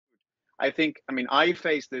I think, I mean, I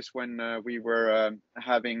faced this when we were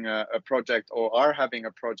having a project, or are having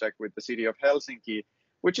a project with the city of Helsinki,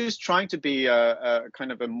 which is trying to be a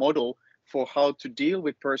kind of a model for how to deal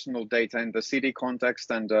with personal data in the city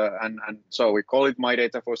context, and so we call it My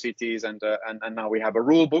Data for Cities, and now we have a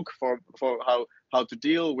rule book for how to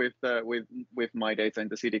deal with My Data in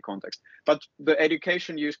the city context. But the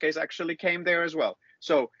education use case actually came there as well.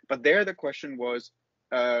 So, but there the question was,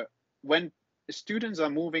 when students are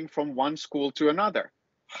moving from one school to another,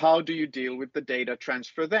 how do you deal with the data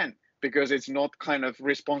transfer then? Because it's not kind of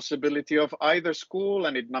responsibility of either school,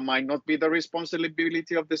 and it might not be the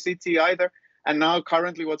responsibility of the city either. And now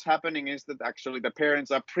currently what's happening is that actually the parents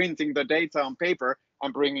are printing the data on paper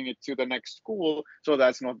and bringing it to the next school. So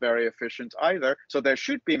that's not very efficient either. So there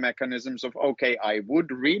should be mechanisms of, okay, I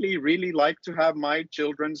would really, really like to have my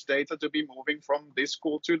children's data to be moving from this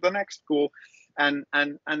school to the next school. And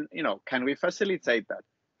you know, can we facilitate that?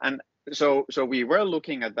 And so we were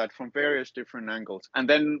looking at that from various different angles. And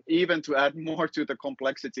then even to add more to the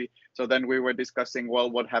complexity, so then we were discussing, well,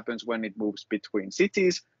 what happens when it moves between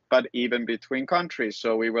cities, but even between countries.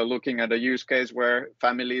 So we were looking at a use case where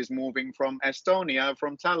families moving from Estonia,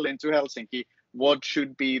 from Tallinn to Helsinki, what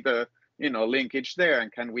should be the, you know, linkage there,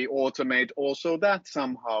 and can we automate also that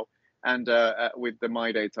somehow, and with the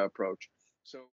My Data approach. So